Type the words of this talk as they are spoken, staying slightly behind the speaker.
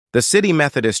The City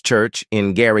Methodist Church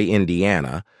in Gary,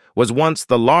 Indiana, was once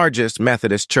the largest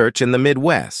Methodist church in the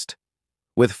Midwest.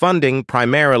 With funding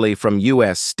primarily from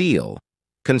U.S. Steel,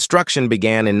 construction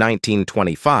began in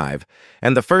 1925,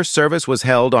 and the first service was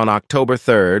held on October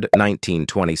 3,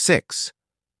 1926.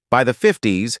 By the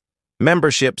 50s,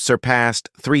 membership surpassed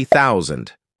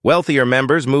 3,000. Wealthier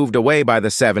members moved away by the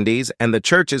 70s, and the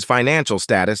church's financial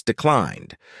status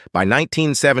declined. By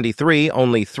 1973,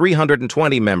 only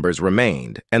 320 members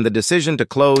remained, and the decision to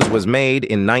close was made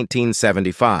in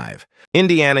 1975.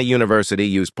 Indiana University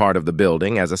used part of the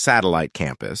building as a satellite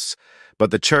campus,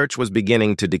 but the church was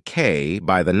beginning to decay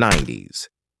by the 90s.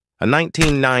 A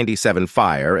 1997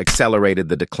 fire accelerated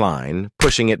the decline,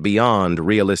 pushing it beyond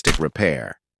realistic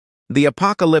repair. The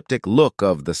apocalyptic look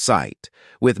of the site,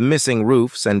 with missing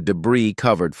roofs and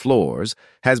debris-covered floors,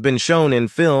 has been shown in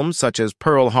films such as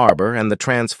Pearl Harbor and the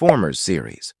Transformers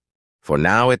series. For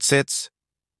now it sits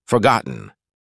forgotten.